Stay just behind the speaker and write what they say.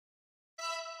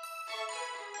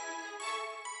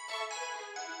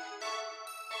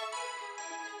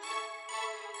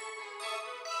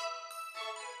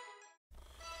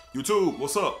YouTube,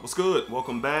 what's up? What's good?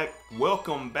 Welcome back.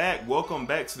 Welcome back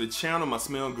to the channel, my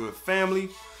Smell Good family.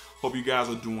 Hope you guys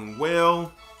are doing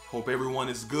well. Hope everyone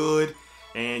is good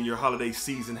and your holiday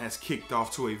season has kicked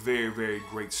off to a very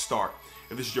great start.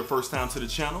 If this is your first time to the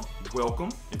channel, welcome.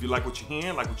 If you like what you're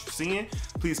hearing, like what you're seeing,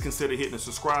 please consider hitting the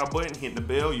subscribe button, hitting the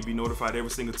bell. You'll be notified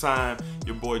every single time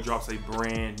your boy drops a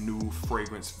brand new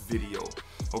fragrance video.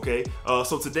 Okay,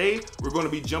 so today we're going to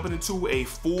be jumping into a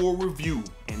full review,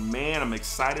 and man, I'm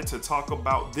excited to talk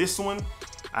about this one.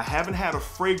 I haven't had a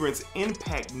fragrance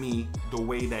impact me the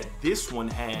way that this one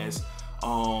has.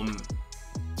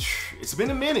 It's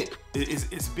been a minute.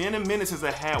 It's been a minute since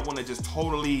I had one that just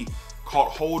totally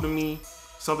caught hold of me.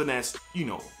 Something that's, you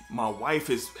know, my wife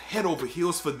is head over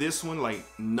heels for this one, like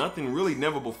nothing really,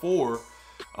 never before.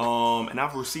 And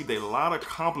I've received a lot of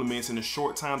compliments in the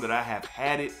short time that I have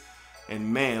had it.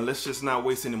 And man, let's just not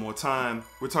waste any more time.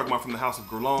 We're talking about from the house of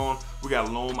Guerlain. We got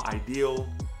L'Homme Ideal,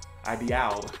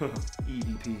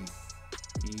 EDP.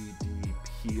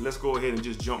 Let's go ahead and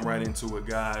just jump right into it,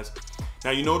 guys.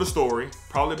 Now, you know the story.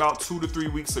 Probably about 2 to 3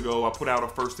 weeks ago, I put out a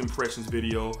first impressions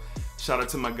video. Shout out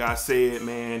to my guy Said,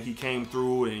 man. He came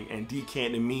through and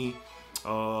decanted me.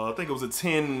 I think it was a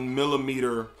 10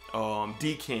 millimeter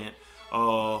decant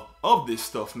of this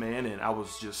stuff, man. And I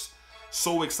was just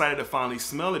so excited to finally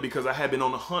smell it because I had been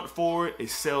on the hunt for it. It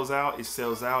sells out, it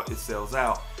sells out, it sells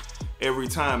out every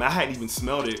time. I hadn't even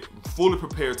smelled it, fully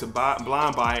prepared to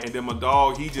blind buy it, and then my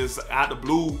dog, he just out the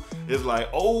blue is like,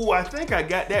 oh, I think I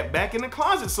got that back in the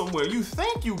closet somewhere. You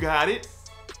think you got it?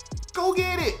 Go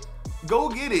get it. Go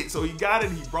get it. So he got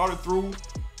it, he brought it through,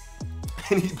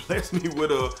 and he blessed me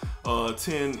with a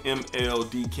 10 ml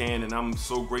decant, and I'm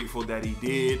so grateful that he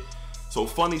did. So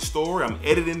funny story, I'm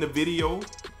editing the video,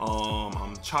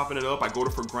 I'm chopping it up. I go to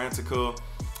Fragrantica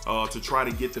to try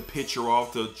to get the picture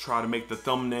off, to try to make the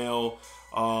thumbnail.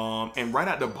 And right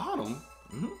at the bottom,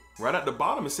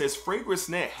 it says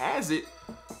FragranceNet has it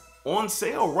on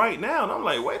sale right now. And I'm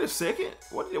like, wait a second,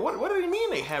 what do they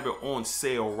mean they have it on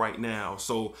sale right now?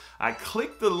 So I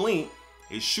click the link,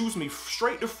 it shoots me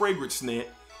straight to FragranceNet,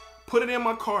 put it in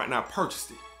my cart, and I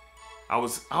purchased it. I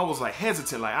was like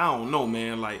hesitant, like, I don't know,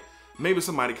 man, like, maybe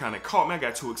somebody kind of caught me. I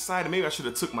got too excited. Maybe I should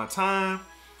have took my time.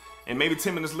 And maybe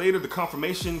 10 minutes later, the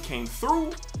confirmation came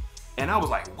through. And I was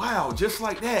like, wow, just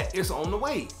like that, it's on the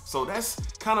way. So that's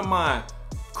kind of my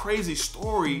crazy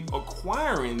story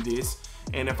acquiring this.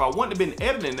 And if I wouldn't have been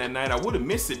editing that night, I would have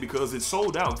missed it because it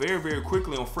sold out very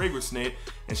quickly on FragranceNet.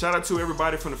 And shout out to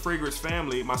everybody from the Fragrance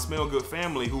family, my Smell Good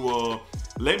family, who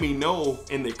let me know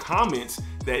in the comments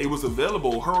that it was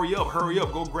available. Hurry up,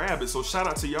 go grab it. So shout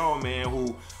out to y'all, man,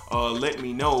 who let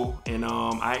me know, and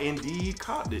I indeed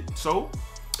caught it. So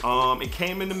it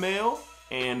came in the mail,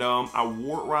 and I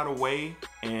wore it right away,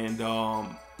 and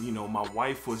you know, my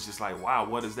wife was just like, wow,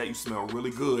 what is that? You smell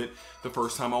really good the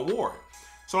first time I wore it.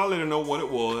 So I let her know what it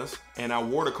was, and I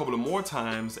wore it a couple of more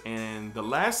times, and the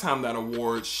last time that I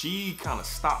wore it, she kind of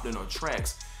stopped in her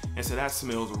tracks and said, that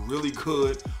smells really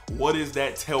good. What is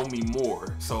that? Tell me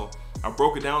more. So I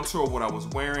broke it down to her what I was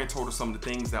wearing, told her some of the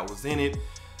things that was in it.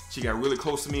 She got really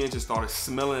close to me and just started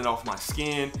smelling it off my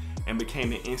skin and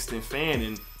became an instant fan.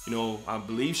 And, you know, I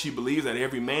believe she believes that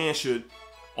every man should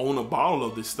own a bottle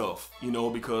of this stuff, you know,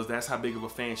 because that's how big of a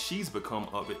fan she's become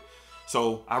of it.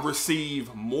 So I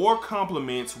receive more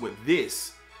compliments with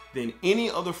this than any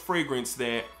other fragrance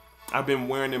that I've been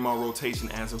wearing in my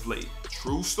rotation as of late.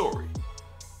 True story.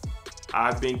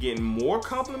 I've been getting more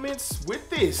compliments with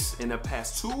this in the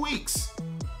past 2 weeks.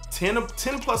 10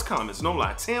 plus comments, no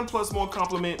lie, 10 plus more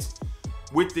compliments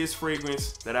with this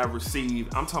fragrance that I've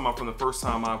received. I'm talking about from the first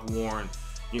time I've worn,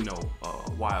 you know,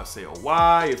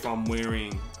 YSL, if I'm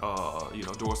wearing, you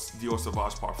know, Dior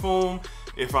Sauvage Parfum,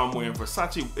 if I'm wearing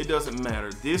Versace, it doesn't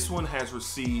matter. This one has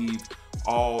received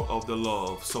all of the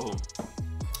love. So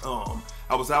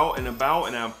I was out and about,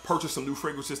 and I purchased some new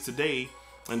fragrances today,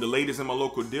 and the ladies in my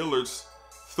local dealers,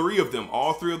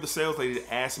 all three of the sales ladies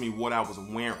asked me what I was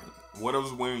wearing. What I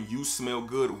was wearing, you smell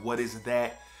good, what is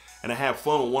that? And I had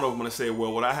fun with one of them, and I said,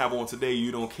 well, what I have on today,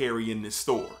 you don't carry in this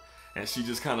store. And she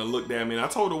just kind of looked at me, and I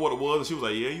told her what it was, and she was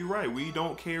like, yeah, you're right, we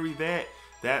don't carry that.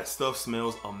 That stuff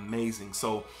smells amazing.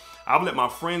 So I've let my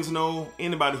friends know,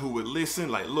 anybody who would listen,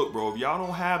 like, look, bro, if y'all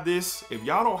don't have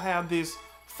this,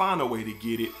 find a way to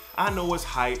get it. I know it's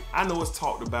hype, I know it's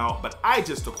talked about, but I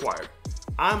just acquired.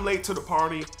 I'm late to the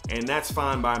party, and that's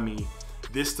fine by me.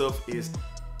 This stuff is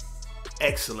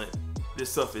excellent. This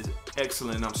stuff is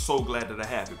excellent, and I'm so glad that I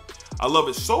have it. I love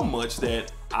it so much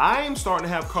that I am starting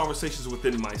to have conversations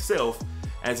within myself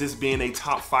as this being a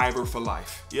top fiver for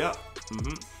life. Yep,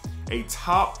 a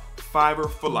top fiver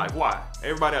for life. Why?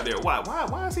 Everybody out there,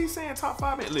 why is he saying top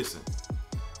five? Man, listen,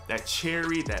 that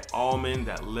cherry, that almond,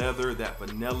 that leather, that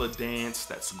vanilla dance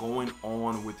that's going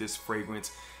on with this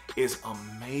fragrance is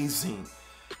amazing.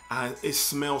 It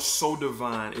smells so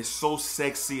divine. It's so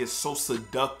sexy. It's so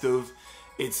seductive.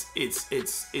 It's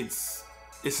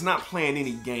not playing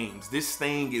any games. This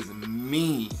thing is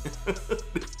mean.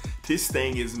 This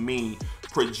thing is mean.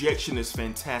 Projection is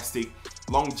fantastic.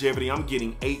 Longevity, I'm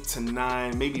getting 8 to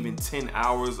 9, maybe even 10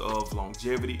 hours of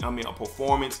longevity. I mean, a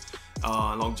performance.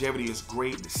 Longevity is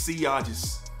great. The sillage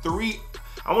is 2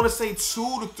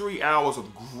 to 3 hours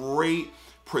of great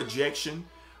projection.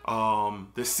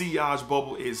 The sillage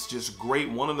bubble is just great.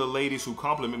 One of the ladies who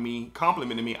complimented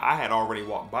me, I had already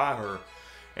walked by her.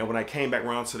 And when I came back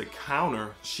around to the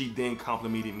counter, she then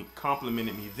complimented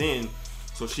me then.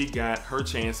 So she got her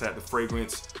chance at the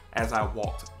fragrance as I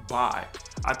walked by.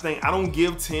 I don't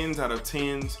give 10s out of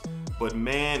 10s, but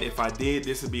man, if I did,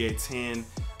 this would be a 10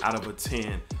 out of a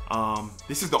 10.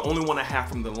 This is the only one I have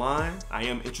from the line. I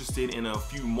am interested in a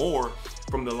few more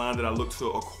from the line that I look to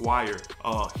acquire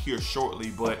here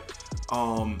shortly, but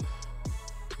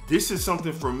this is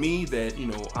something for me that, you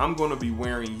know, I'm going to be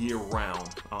wearing year round.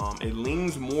 It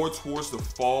leans more towards the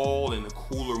fall and the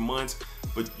cooler months,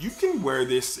 but you can wear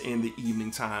this in the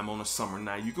evening time on a summer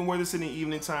night. You can wear this in the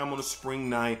evening time on a spring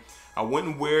night. I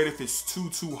wouldn't wear it if it's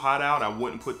too hot out. I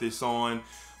wouldn't put this on.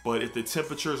 But if the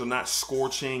temperatures are not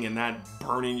scorching and not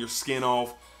burning your skin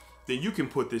off, then you can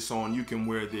put this on. You can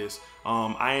wear this.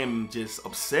 I am just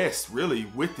obsessed really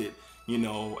with it. You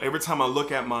know, every time I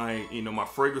look at my, my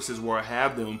fragrances where I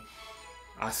have them,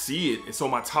 I see it. It's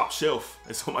on my top shelf.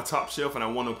 It's on my top shelf, and I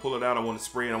want to pull it out. I want to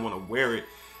spray it. I want to wear it.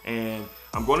 And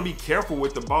I'm going to be careful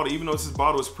with the bottle, even though this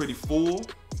bottle is pretty full.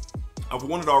 I've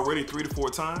worn it already 3 to 4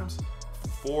 times,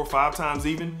 4 or 5 times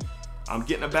even. I'm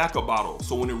getting a backup bottle.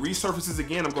 So when it resurfaces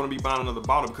again, I'm going to be buying another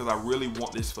bottle because I really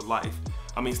want this for life.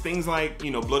 I mean, things like,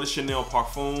 Blood de Chanel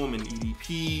Parfum and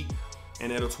EDP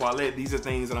and Eau de Toilette, these are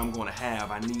things that I'm going to have.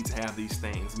 I need to have these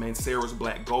things. Mancera's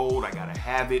Black Gold, I got to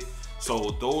have it.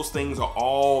 So those things are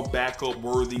all backup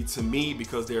worthy to me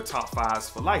because they're top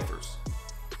 5s for lifers,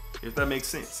 if that makes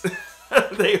sense.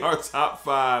 They are top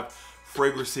 5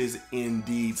 fragrances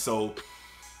indeed. So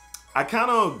I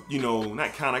kind of,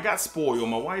 I got spoiled.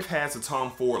 My wife has a Tom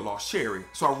Ford Lost Cherry.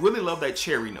 So I really love that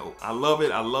cherry note. I love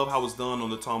it. I love how it's done on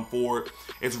the Tom Ford.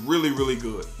 It's really, really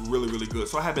good. Really, really good.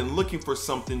 So I have been looking for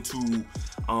something to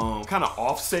kind of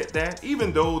offset that.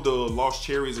 Even though the Lost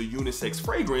Cherry is a unisex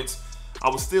fragrance, I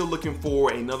was still looking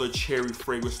for another cherry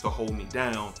fragrance to hold me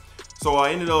down. So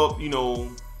I ended up,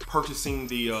 purchasing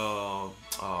the,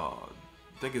 I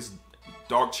think it's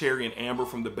Dark Cherry and Amber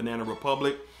from the Banana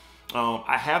Republic.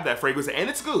 I have that fragrance and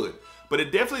it's good, but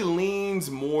it definitely leans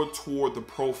more toward the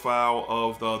profile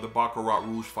of the Baccarat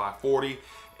Rouge 540.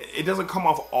 It doesn't come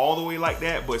off all the way like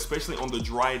that, but especially on the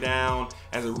dry down,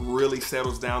 as it really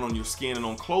settles down on your skin and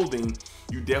on clothing,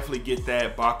 you definitely get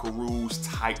that Baccarat Rouge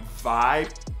type vibe,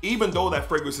 even though that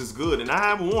fragrance is good. And I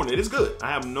haven't worn it, it's good.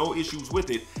 I have no issues with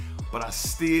it, but I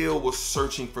still was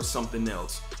searching for something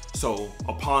else. So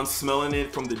upon smelling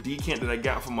it from the decant that I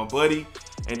got from my buddy,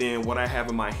 and then what I have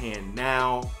in my hand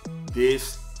now,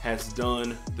 this has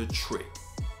done the trick.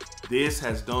 This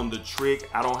has done the trick.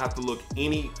 I don't have to look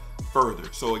any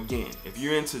further. So again, if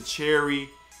you're into cherry,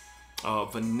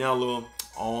 vanilla,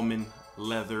 almond,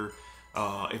 leather,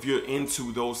 if you're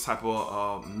into those type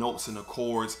of notes and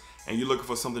accords, and you're looking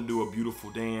for something to do a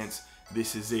beautiful dance,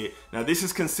 this is it. Now this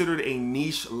is considered a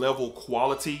niche level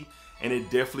quality, and it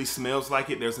definitely smells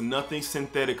like it. There's nothing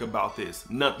synthetic about this.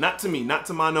 Not to me, not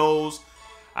to my nose.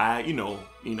 My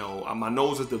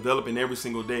nose is developing every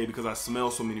single day because I smell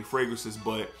so many fragrances,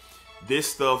 but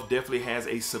this stuff definitely has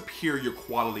a superior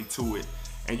quality to it.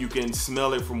 And you can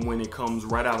smell it from when it comes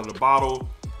right out of the bottle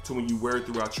to when you wear it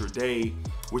throughout your day,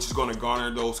 which is going to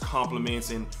garner those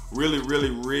compliments and really,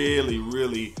 really, really,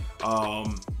 really,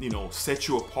 set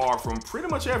you apart from pretty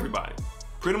much everybody.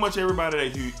 Pretty much everybody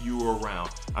that you were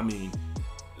around. I mean,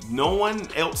 no one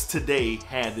else today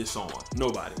had this on.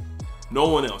 Nobody. No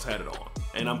one else had it on.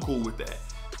 And I'm cool with that.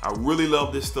 I really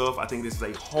love this stuff. I think this is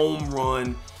a home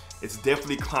run. It's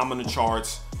definitely climbing the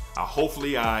charts.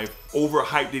 Hopefully I've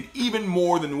overhyped it even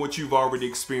more than what you've already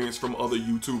experienced from other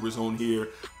YouTubers on here.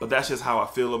 But that's just how I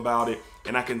feel about it.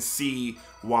 And I can see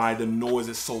why the noise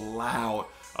is so loud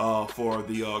for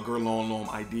the Guerlain L'Homme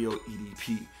Ideal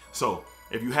EDP. So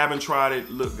if you haven't tried it,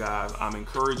 look guys, I'm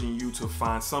encouraging you to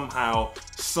find somehow,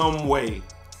 some way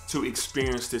to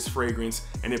experience this fragrance.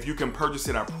 And if you can purchase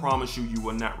it, I promise you, you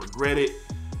will not regret it.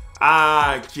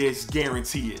 I just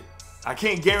guarantee it. I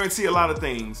can't guarantee a lot of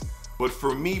things, but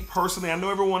for me personally, I know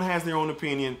everyone has their own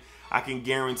opinion. I can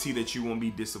guarantee that you won't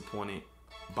be disappointed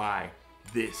by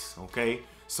this, okay?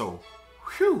 So,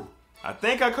 whew, I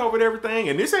think I covered everything,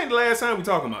 and this ain't the last time we're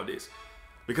talking about this.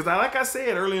 Because like I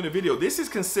said earlier in the video, this is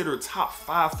considered top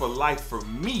 5 for life for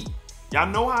me. Y'all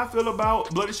know how I feel about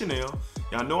Bloody Chanel.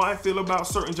 Y'all know how I feel about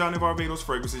certain Johnny Barbados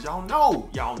fragrances.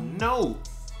 Y'all know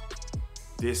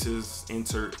this has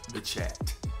entered the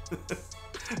chat.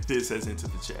 This has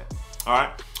entered the chat. All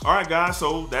right, guys.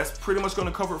 So that's pretty much going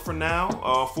to cover it for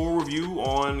now. Full review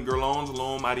on Guerlain's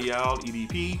L'Homme Ideal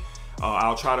EDP.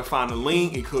 I'll try to find a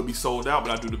link. It could be sold out,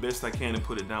 but I'll do the best I can and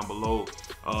put it down below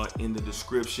in the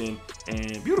description.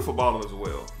 And beautiful bottle as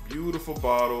well. Beautiful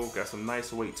bottle. Got some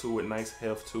nice weight to it, nice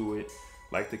heft to it.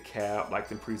 Like the cap, like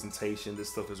the presentation. This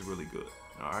stuff is really good.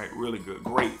 All right, really good.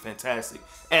 Great, fantastic,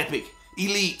 epic,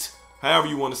 elite. However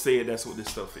you want to say it, that's what this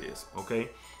stuff is, okay?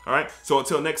 All right, so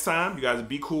until next time, you guys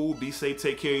be cool, be safe,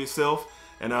 take care of yourself,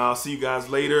 and I'll see you guys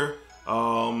later.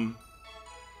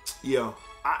 Yeah,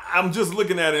 I'm just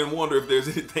looking at it and wonder if there's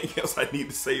anything else I need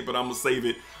to say, but I'm going to save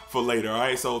it for later, all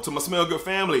right? So to my Smell Good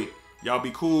family, y'all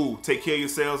be cool, take care of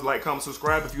yourselves, like, comment,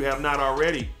 subscribe if you have not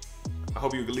already. I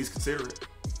hope you at least consider it.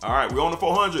 All right, we're on the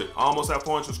 400, almost at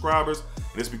 400 subscribers,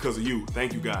 and it's because of you.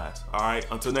 Thank you guys, all right?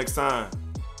 Until next time.